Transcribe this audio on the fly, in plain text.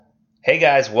Hey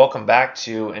guys, welcome back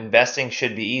to Investing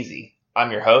Should Be Easy.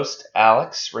 I'm your host,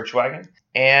 Alex Richwagon,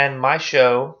 and my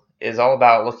show is all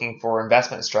about looking for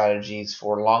investment strategies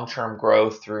for long-term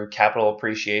growth through capital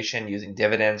appreciation using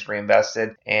dividends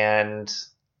reinvested and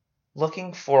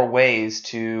looking for ways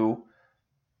to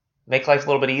make life a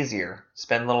little bit easier,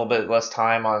 spend a little bit less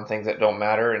time on things that don't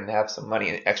matter and have some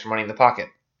extra money in the pocket.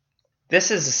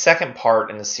 This is the second part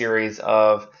in the series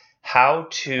of how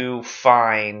to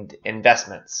find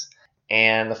investments.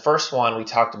 And the first one we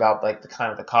talked about like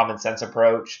the common sense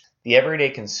approach. The everyday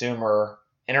consumer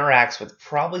interacts with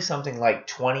probably something like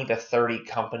 20 to 30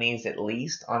 companies at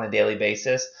least on a daily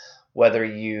basis, whether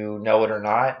you know it or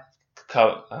not,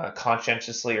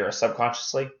 conscientiously or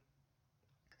subconsciously.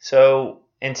 So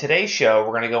in today's show,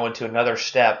 we're going to go into another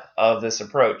step of this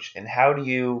approach. And how do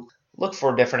you look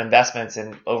for different investments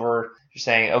and you're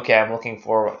saying, okay, I'm looking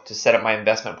to set up my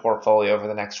investment portfolio over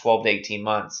the next 12 to 18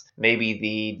 months. Maybe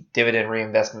the dividend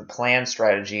reinvestment plan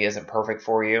strategy isn't perfect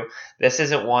for you. This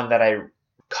isn't one that I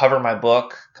cover my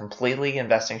book completely.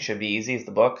 Investing Should Be Easy is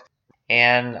the book.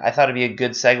 And I thought it'd be a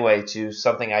good segue to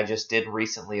something I just did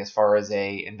recently as far as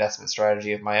a investment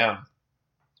strategy of my own.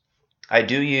 I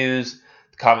do use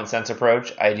the common sense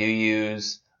approach. I do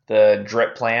use the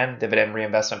DRIP plan, dividend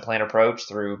reinvestment plan approach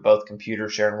through both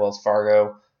Computershare and Wells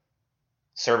Fargo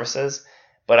services,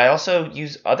 but I also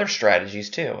use other strategies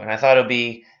too. And I thought it would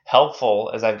be helpful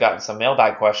as I've gotten some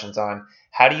mailbag questions on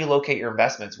how do you locate your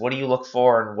investments? What do you look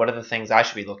for? And what are the things I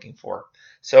should be looking for?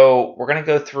 So we're going to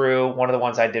go through one of the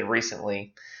ones I did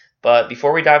recently. But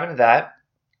before we dive into that,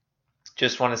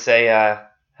 just want to say,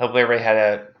 hope everybody had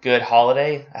a good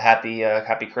holiday, a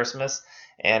happy Christmas,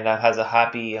 and has a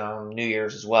happy New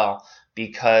Year's as well,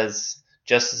 because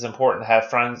just as important to have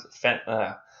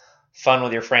fun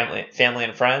with your family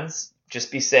and friends.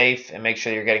 Just be safe and make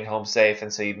sure you're getting home safe,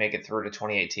 and so you make it through to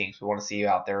 2018. We want to see you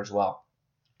out there as well.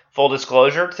 Full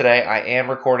disclosure, today I am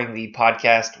recording the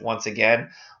podcast once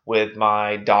again with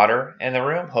my daughter in the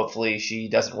room. Hopefully she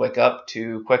doesn't wake up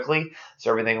too quickly, so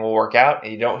everything will work out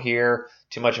and you don't hear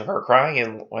too much of her crying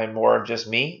and more of just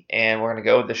me, and we're going to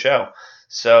go with the show.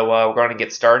 So we're going to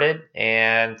get started,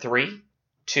 and 3,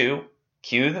 2,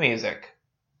 cue the music.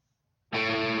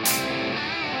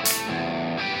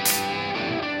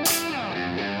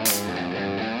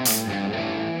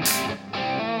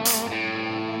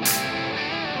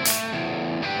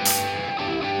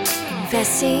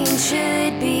 Investing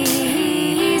should be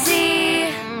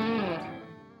easy.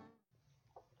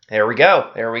 There we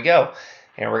go.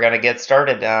 And we're going to get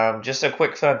started. Just a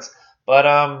quick sense.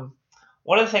 But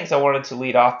one of the things I wanted to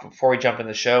lead off before we jump in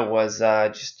the show was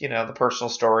the personal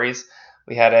stories.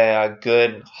 We had a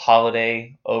good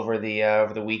holiday over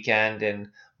the weekend and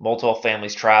multiple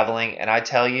families traveling. And I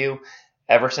tell you,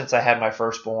 ever since I had my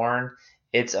firstborn,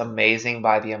 it's amazing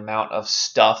by the amount of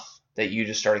stuff that you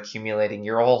just start accumulating.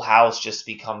 Your whole house just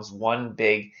becomes one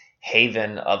big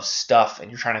haven of stuff, and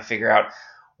you're trying to figure out,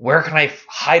 where can I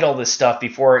hide all this stuff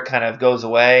before it kind of goes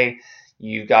away?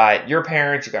 You got your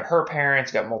parents, you got her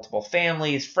parents, you got multiple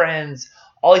families, friends,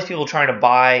 all these people trying to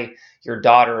buy your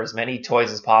daughter as many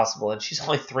toys as possible, and she's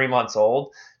only 3 months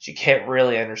old. She can't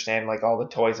really understand like all the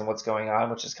toys and what's going on,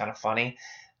 which is kind of funny.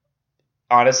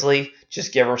 Honestly,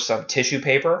 just give her some tissue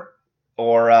paper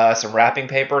or some wrapping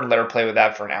paper and let her play with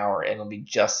that for an hour, and it'll be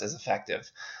just as effective.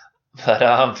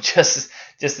 But just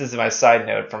as my side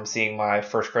note from seeing my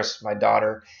first Christmas with my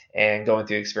daughter and going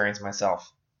through the experience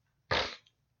myself.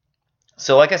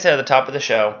 So like I said at the top of the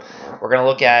show, we're going to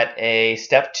look at a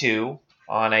step 2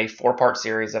 on a 4-part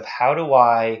series of how do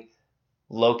I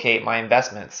locate my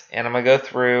investments. And I'm going to go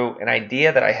through an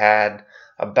idea that I had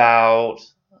about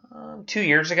 2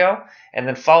 years ago, and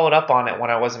then followed up on it when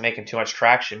I wasn't making too much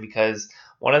traction, because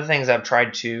one of the things I've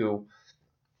tried to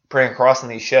bring across in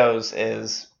these shows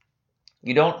is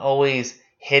you don't always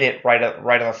hit it right on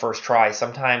the first try.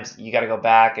 Sometimes you got to go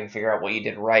back and figure out what you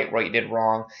did right, what you did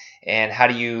wrong, and how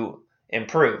do you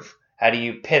improve? How do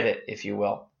you pivot, if you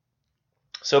will?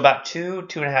 So about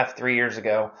 2.5, 3 years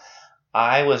ago,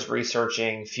 I was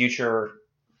researching future,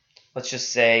 let's just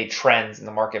say, trends in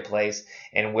the marketplace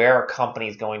and where are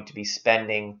companies going to be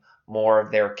spending more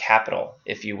of their capital,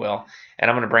 if you will. And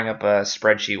I'm going to bring up a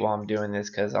spreadsheet while I'm doing this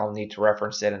because I'll need to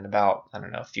reference it in about,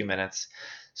 a few minutes.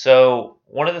 So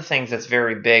one of the things that's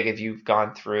very big, if you've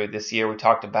gone through this year, we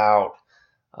talked about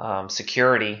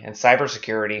security and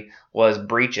cybersecurity was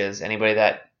breaches. Anybody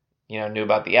that knew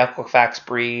about the Equifax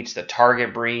breach, the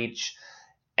Target breach,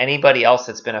 anybody else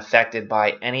that's been affected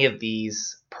by any of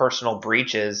these personal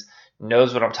breaches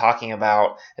knows what I'm talking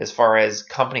about as far as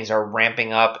companies are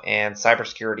ramping up and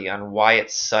cybersecurity on why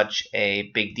it's such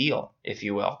a big deal, if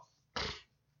you will.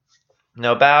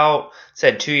 Now, about,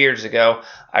 said 2 years ago,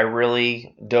 I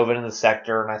really dove into the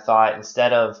sector and I thought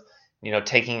instead of,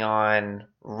 taking on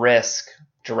risk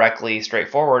directly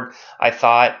straightforward, I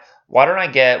thought, why don't I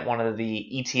get one of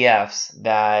the ETFs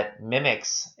that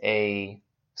mimics a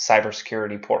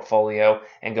cybersecurity portfolio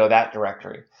and go that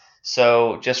directory?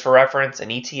 So just for reference, an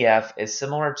ETF is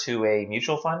similar to a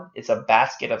mutual fund. It's a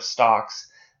basket of stocks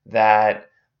that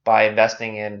by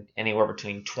investing in anywhere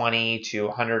between 20 to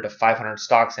 100 to 500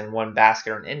 stocks in one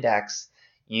basket or an index,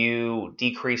 you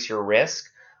decrease your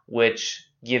risk, which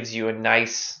gives you a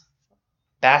nice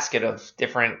basket of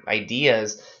different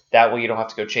ideas. That way you don't have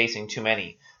to go chasing too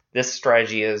many. This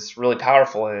strategy is really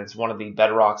powerful, and it's one of the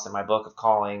bedrocks in my book of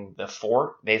calling the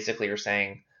fort. Basically, you're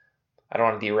saying, I don't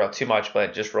want to derail too much,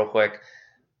 but just real quick,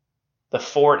 the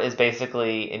fort is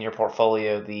basically in your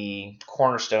portfolio, the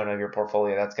cornerstone of your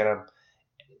portfolio that's going to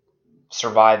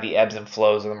survive the ebbs and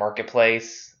flows of the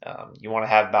marketplace. You want to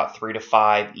have about 3 to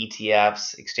 5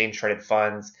 ETFs, exchange traded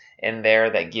funds in there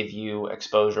that give you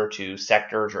exposure to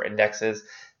sectors or indexes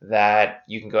that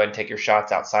you can go ahead and take your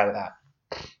shots outside of that.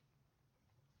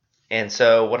 And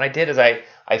so what I did is I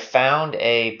found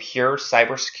a pure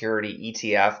cybersecurity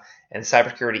ETF, and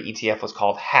cybersecurity ETF was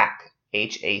called Hack,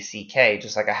 H-A-C-K,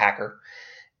 just like a hacker.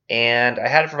 And I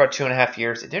had it for about 2.5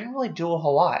 years. It didn't really do a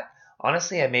whole lot.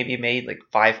 Honestly, I maybe made like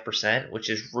 5%, which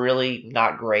is really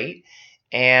not great.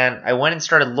 And I went and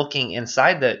started looking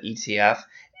inside the ETF,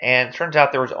 and it turns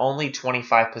out there was only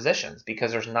 25 positions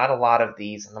because there's not a lot of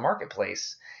these in the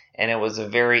marketplace. And it was a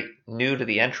very new to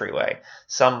the entryway.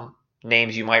 Some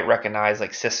names you might recognize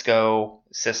like Cisco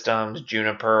Systems,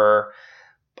 Juniper,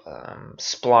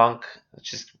 Splunk,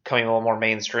 which is becoming a little more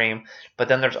mainstream. But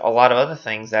then there's a lot of other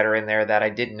things that are in there that I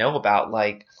didn't know about,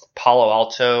 like Palo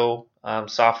Alto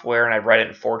software, and I read it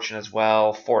in Fortune as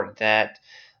well, Fortinet,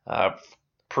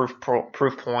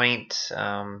 Proofpoint,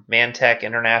 Mantech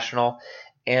International.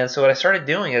 And so what I started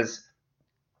doing is,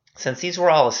 since these were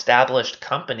all established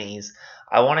companies,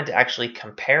 I wanted to actually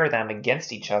compare them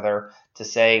against each other to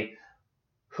say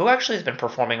who actually has been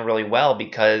performing really well,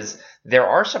 because there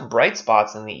are some bright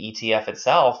spots in the ETF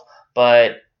itself,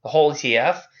 but the whole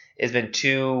ETF has been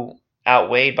too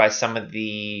outweighed by some of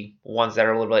the ones that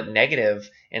are a little bit negative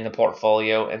in the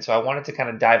portfolio. And so I wanted to kind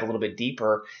of dive a little bit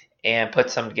deeper and put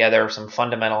together some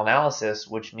fundamental analysis,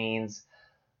 which means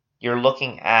you're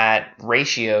looking at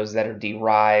ratios that are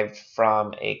derived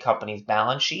from a company's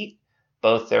balance sheet,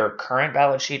 both their current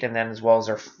balance sheet and then as well as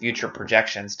their future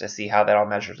projections, to see how that all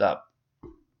measures up.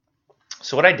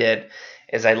 So what I did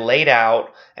is I laid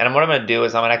out, and what I'm going to do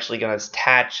is I'm actually going to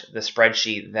attach the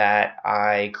spreadsheet that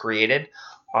I created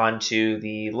onto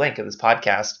the link of this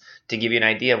podcast to give you an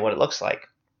idea of what it looks like.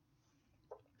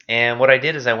 And what I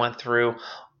did is I went through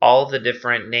all the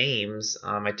different names.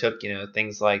 I took,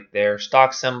 things like their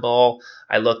stock symbol.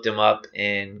 I looked them up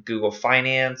in Google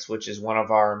Finance, which is one of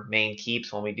our main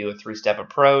keeps when we do a 3-step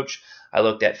approach. I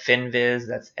looked at FinViz,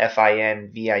 that's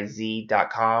FINVIZ.com.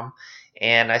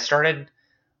 And I started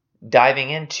diving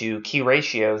into key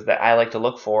ratios that I like to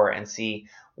look for and see,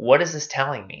 what is this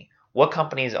telling me? What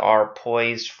companies are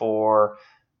poised for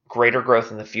greater growth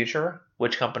in the future?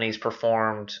 Which companies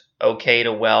performed okay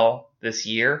to well this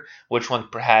year? Which ones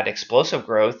had explosive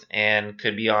growth and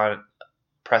could be on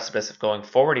precipice of going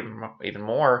forward even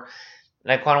more?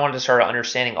 And I kind of wanted to start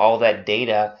understanding all that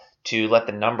data to let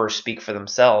the numbers speak for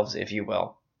themselves, if you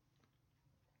will.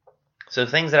 So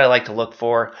things that I like to look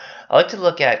for, I like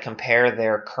to compare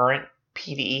their current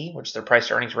PDE, which is their price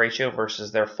to earnings ratio,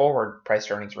 versus their forward price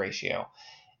to earnings ratio.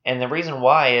 And the reason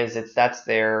why is that's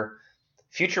their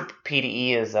future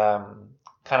PDE is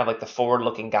kind of like the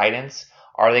forward-looking guidance.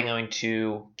 Are they going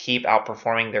to keep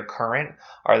outperforming their current?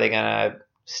 Are they going to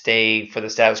stay for the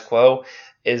status quo?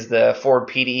 Is the forward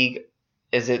PDE,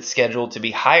 is it scheduled to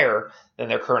be higher than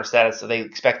their current status? So they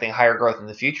expecting higher growth in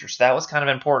the future. So that was kind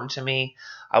of important to me.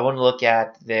 I want to look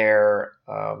at their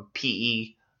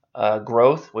PE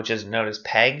growth, which is known as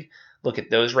PEG. Look at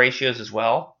those ratios as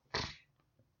well.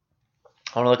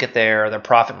 I want to look at their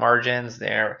profit margins,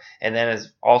 and then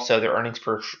as also their earnings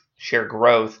per share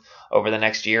growth over the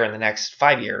next year and the next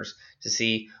 5 years, to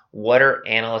see what are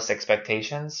analyst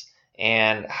expectations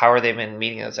and how are they been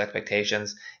meeting those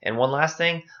expectations. And one last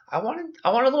thing, I wanted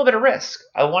a little bit of risk.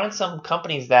 I wanted some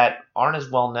companies that aren't as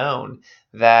well known,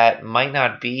 that might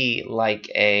not be like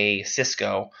a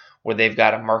Cisco, where they've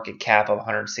got a market cap of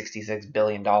 $166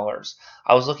 billion.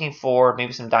 I was looking for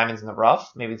maybe some diamonds in the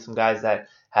rough, maybe some guys that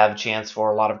have a chance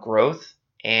for a lot of growth,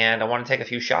 and I want to take a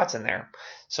few shots in there.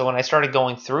 So when I started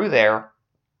going through there,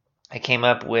 I came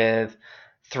up with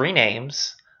 3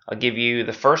 names. I'll give you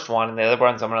the first one, and the other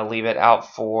ones I'm going to leave it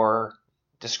out for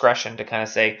discretion to kind of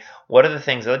say, what are the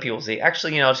things other people see?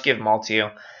 Actually, I'll just give them all to you.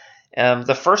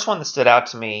 The first one that stood out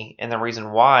to me, and the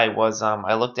reason why, was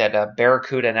I looked at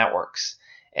Barracuda Networks.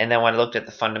 And then when I looked at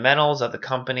the fundamentals of the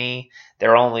company,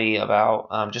 they're only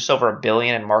about just over $1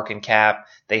 billion in market cap.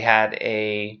 They had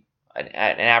an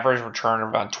average return of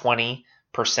about 20%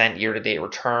 year-to-date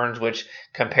returns, which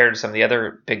compared to some of the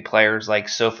other big players like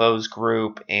Sophos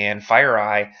Group and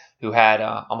FireEye, who had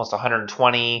almost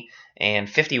 120 and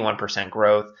 51%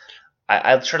 growth.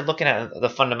 I started looking at the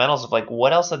fundamentals of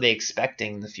what else are they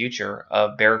expecting in the future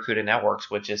of Barracuda Networks,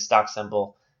 which is stock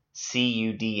symbol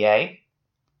CUDA.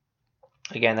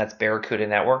 Again, that's Barracuda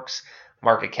Networks.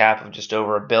 Market cap of just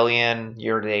over $1 billion.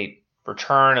 Year-to-date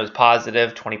return, it was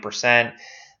positive, 20%.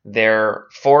 Their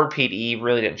forward PE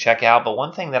really didn't check out. But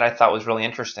one thing that I thought was really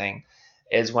interesting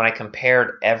is when I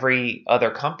compared every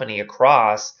other company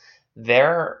across,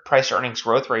 their price-to-earnings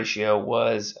growth ratio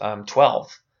was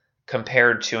 12,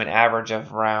 compared to an average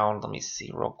of around, let me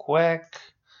see real quick.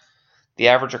 The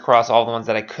average across all the ones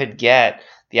that I could get,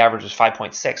 the average was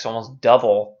 5.6, so almost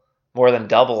double. More than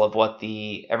double of what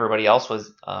everybody else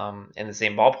was in the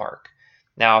same ballpark.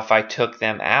 Now, if I took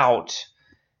them out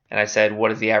and I said,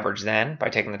 what is the average then? By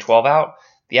taking the 12 out,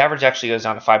 the average actually goes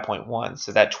down to 5.1.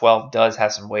 So that 12 does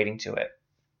have some weighting to it.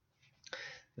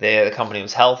 The company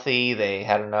was healthy. They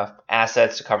had enough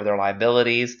assets to cover their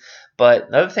liabilities. But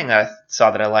another thing that I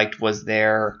saw that I liked was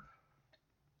their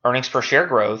earnings per share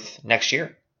growth next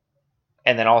year.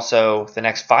 And then also the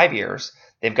next 5 years.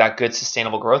 They've got good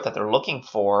sustainable growth that they're looking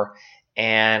for.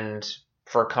 And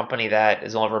for a company that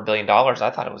is over $1 billion,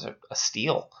 I thought it was a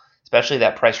steal, especially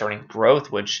that price earning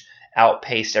growth, which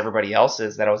outpaced everybody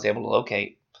else's that I was able to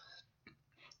locate.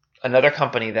 Another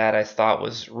company that I thought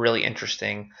was really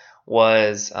interesting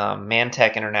was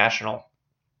Mantech International.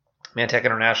 Mantech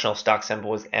International stock symbol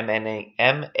was MANT.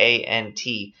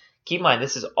 Keep in mind,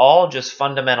 this is all just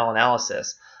fundamental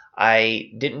analysis.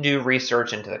 I didn't do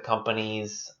research into the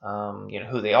companies,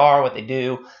 who they are, what they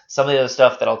do. Some of the other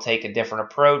stuff that I'll take a different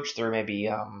approach through maybe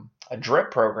a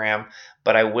drip program,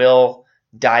 but I will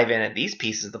dive in at these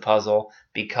pieces of the puzzle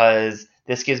because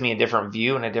this gives me a different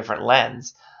view and a different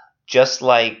lens. Just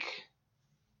like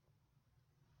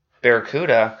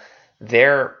Barracuda,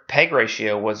 their PEG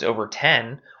ratio was over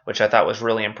 10, which I thought was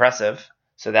really impressive.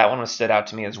 So that one stood out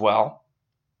to me as well.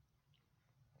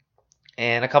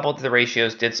 And a couple of the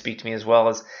ratios did speak to me as well,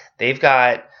 as they've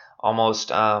got almost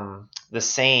the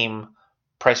same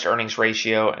price to earnings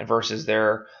ratio versus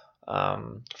their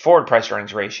forward price to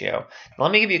earnings ratio. Now,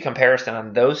 let me give you a comparison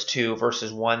on those two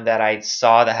versus one that I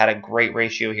saw that had a great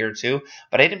ratio here too,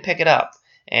 but I didn't pick it up.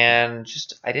 And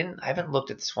I haven't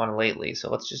looked at this one lately, so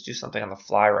let's just do something on the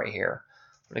fly right here.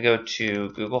 I'm going to go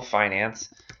to Google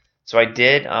Finance. So I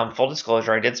did, full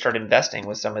disclosure, I did start investing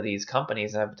with some of these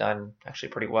companies, and I've done actually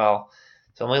pretty well.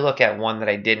 So let me look at one that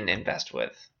I didn't invest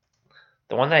with.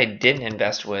 The one that I didn't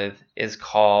invest with is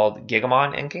called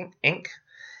Gigamon Inc.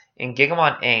 In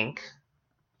Gigamon Inc.,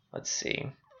 let's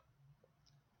see.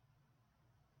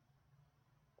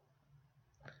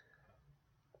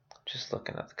 Just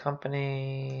looking at the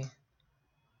company.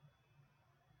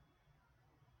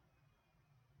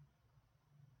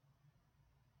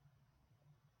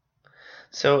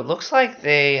 So it looks like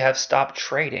they have stopped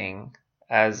trading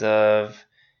as of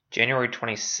January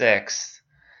 26th.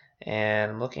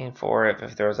 And I'm looking for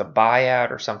if there was a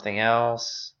buyout or something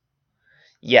else.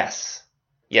 Yes,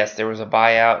 there was a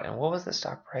buyout. And what was the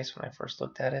stock price when I first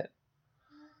looked at it?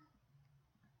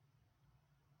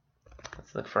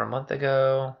 Let's look for a month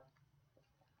ago.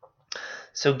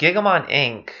 So Gigamon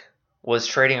Inc. was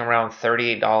trading around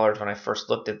 $38 when I first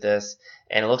looked at this.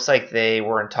 And it looks like they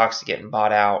were in talks to getting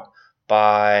bought out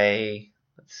by,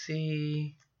 let's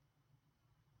see,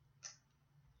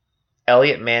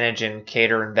 Elliott Manage and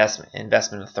Cater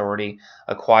Investment Authority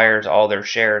acquires all their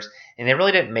shares, and they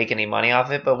really didn't make any money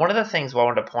off it. But one of the things I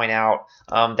wanted to point out,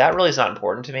 that really is not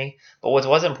important to me, but what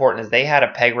was important is they had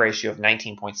a PEG ratio of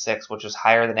 19.6, which was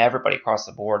higher than everybody across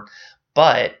the board.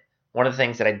 But one of the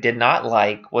things that I did not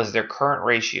like was their current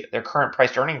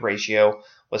price to earning ratio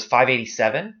was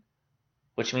 587,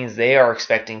 which means they are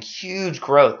expecting huge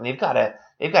growth, and they've got to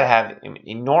have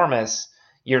enormous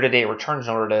year-to-date returns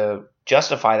in order to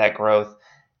justify that growth.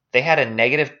 They had a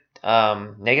negative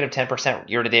 10%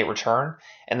 year-to-date return,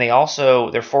 and they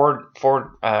also their forward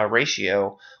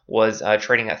ratio was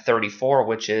trading at 34,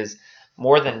 which is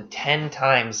more than 10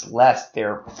 times less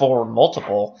their forward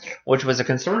multiple, which was a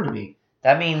concern to me.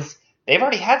 That means they've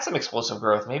already had some explosive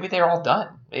growth. Maybe they're all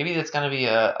done. Maybe it's going to be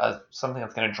something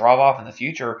that's going to drop off in the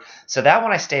future. So that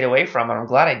one I stayed away from, and I'm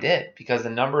glad I did because the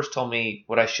numbers told me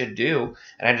what I should do,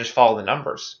 and I just followed the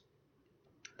numbers.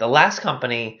 The last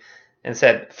company, and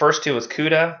said first two was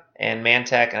CUDA and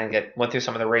Mantech, and I went through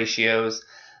some of the ratios.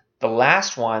 The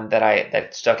last one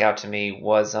that stuck out to me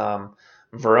was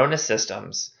Verona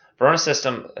Systems. Verona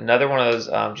System, another one of those,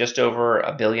 just over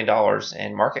 $1 billion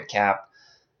in market cap.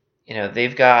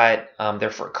 They've got their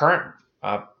current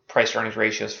price earnings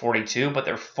ratio is 42, but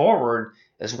their forward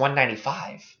is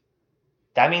 195.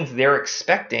 That means they're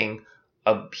expecting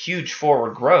a huge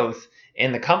forward growth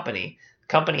in the company. The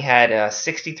company had a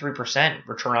 63%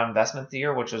 return on investment this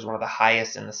year, which was one of the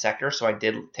highest in the sector, so I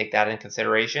did take that in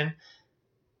consideration.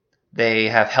 They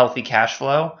have healthy cash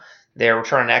flow. Their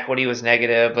return on equity was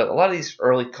negative, but a lot of these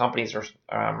early companies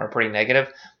are pretty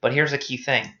negative. But here's the key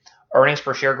thing. Earnings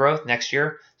per share growth next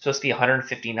year is supposed to be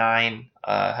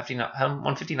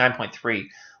 159.3,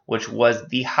 which was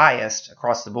the highest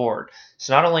across the board.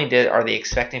 So not only are they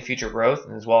expecting future growth,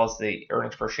 and as well as the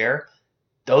earnings per share,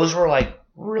 those were like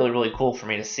really, really cool for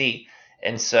me to see.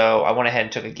 And so I went ahead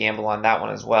and took a gamble on that one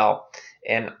as well.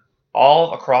 And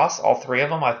all three of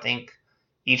them, I think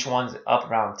each one's up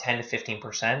around 10 to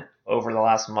 15% over the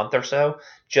last month or so,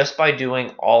 just by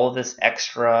doing all of this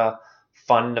extra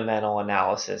fundamental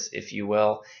analysis, if you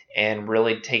will, and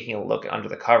really taking a look under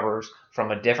the covers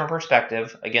from a different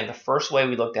perspective. Again, the first way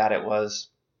we looked at it was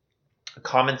a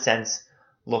common sense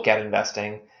look at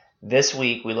investing. This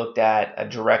week, we looked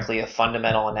at directly a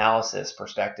fundamental analysis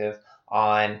perspective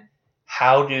on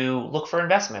how to look for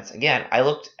investments. Again, I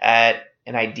looked at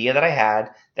an idea that I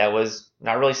had that was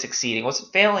not really succeeding,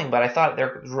 wasn't failing, but I thought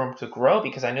there was room to grow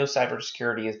because I know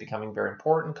cybersecurity is becoming very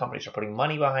important. Companies are putting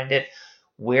money behind it.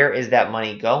 Where is that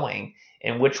money going?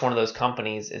 And which one of those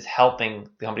companies is helping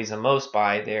the companies the most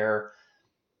by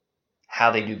how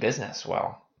they do business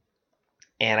well?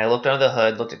 And I looked under the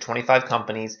hood, looked at 25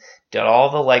 companies, did all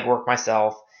the legwork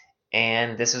myself,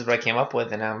 and this is what I came up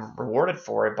with, and I'm rewarded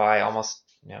for it by almost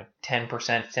 10%, 10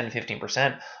 to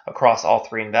 15% across all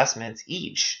three investments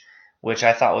each, which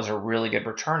I thought was a really good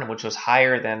return, which was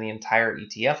higher than the entire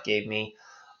ETF gave me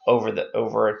over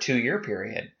a 2-year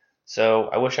period. So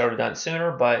I wish I would have done it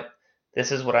sooner, but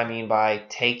this is what I mean by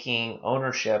taking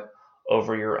ownership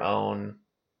over your own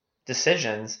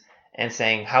decisions and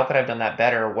saying, how could I have done that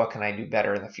better? What can I do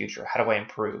better in the future? How do I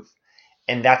improve?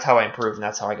 And that's how I improved, and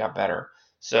that's how I got better.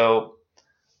 So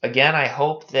again, I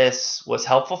hope this was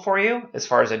helpful for you as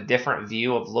far as a different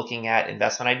view of looking at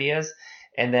investment ideas.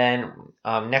 And then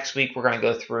next week, we're going to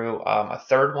go through a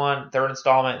third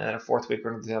installment, and then a fourth week,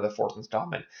 we're going to do another fourth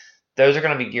installment. Those are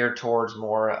going to be geared towards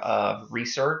more of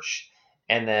research,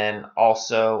 and then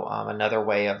also another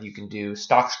way of you can do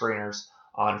stock screeners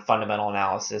on fundamental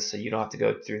analysis, so you don't have to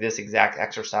go through this exact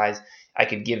exercise. I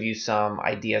could give you some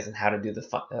ideas on how to do the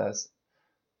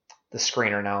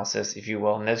screener analysis, if you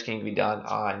will, and those can be done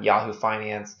on Yahoo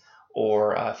Finance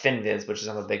or FinViz, which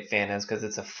I'm a big fan of because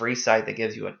it's a free site that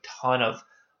gives you a ton of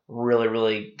really,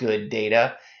 really good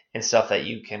data and stuff that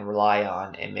you can rely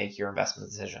on and make your investment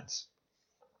decisions.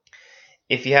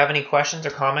 If you have any questions or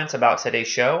comments about today's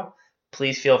show,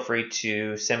 please feel free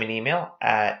to send me an email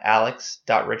at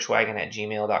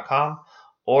alex.richwagon@gmail.com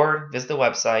or visit the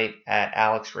website at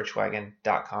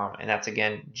alexrichwagon.com. And that's,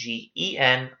 again,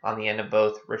 Gen on the end of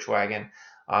both, Richwagon,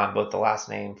 on both the last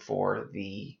name for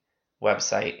the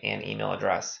website and email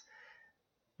address.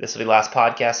 This will be the last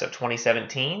podcast of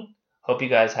 2017. Hope you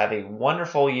guys have a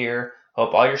wonderful year.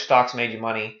 Hope all your stocks made you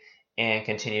money and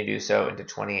continue to do so into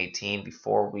 2018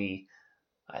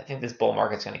 I think this bull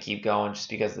market's going to keep going just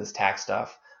because of this tax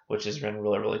stuff, which has been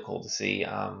really, really cool to see.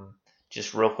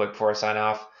 Just real quick before I sign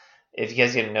off, if you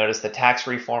guys didn't notice, the tax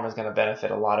reform is going to benefit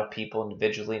a lot of people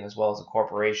individually and as well as the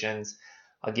corporations.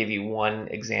 I'll give you one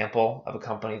example of a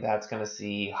company that's going to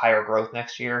see higher growth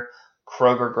next year,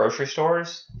 Kroger grocery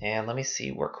stores. And let me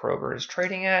see where Kroger is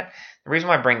trading at. The reason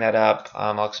why I bring that up,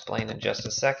 I'll explain in just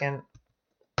a second.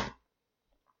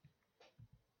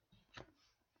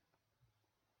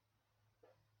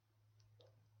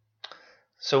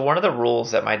 So one of the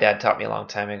rules that my dad taught me a long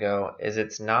time ago is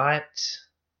it's not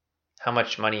how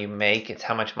much money you make, it's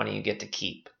how much money you get to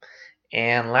keep.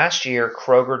 And last year,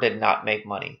 Kroger did not make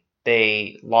money.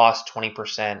 They lost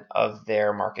 20% of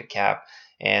their market cap,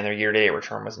 and their year-to-date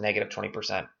return was negative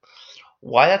 20%.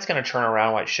 Why that's going to turn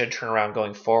around, why it should turn around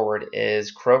going forward,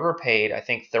 is Kroger paid, I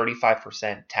think,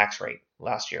 35% tax rate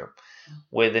last year.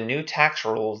 With the new tax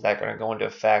rules that are going to go into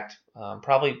effect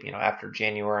probably after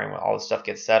January, when all this stuff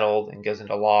gets settled and goes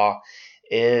into law,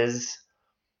 is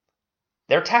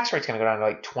their tax rate's going to go down to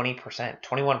like 20%,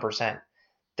 21%.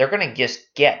 They're going to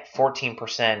just get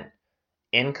 14%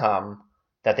 income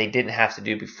that they didn't have to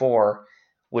do before,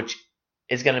 which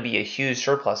is going to be a huge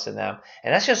surplus to them.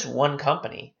 And that's just one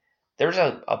company. there's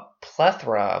a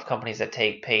plethora of companies that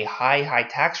pay high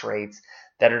tax rates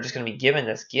that are just going to be given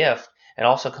this gift, and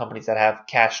also companies that have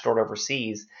cash stored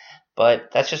overseas. But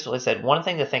that's just what I said. One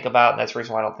thing to think about, and that's the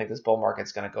reason why I don't think this bull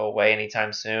market's going to go away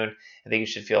anytime soon. I think you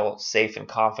should feel safe and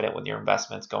confident with your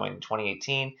investments going into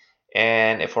 2018.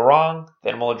 And if we're wrong,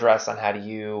 then we'll address on how do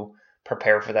you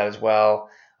prepare for that as well.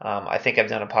 I think I've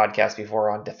done a podcast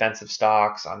before on defensive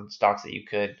stocks, on stocks that you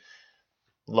could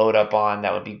load up on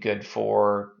that would be good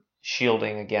for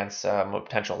shielding against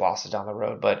potential losses down the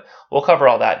road. But we'll cover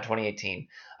all that in 2018.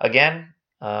 Again,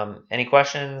 any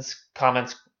questions,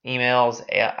 comments, emails,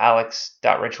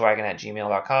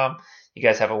 alex.richwagon@gmail.com. You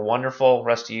guys have a wonderful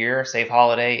rest of the year, safe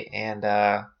holiday, and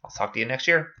I'll talk to you next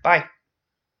year. Bye.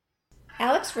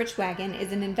 Alex Richwagon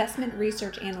is an investment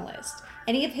research analyst.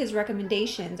 Any of his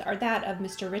recommendations are that of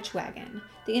Mr. Richwagon.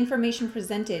 The information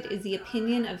presented is the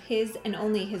opinion of his and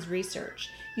only his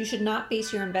research. You should not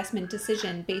base your investment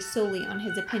decision based solely on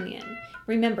his opinion.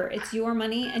 Remember, it's your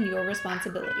money and your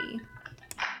responsibility.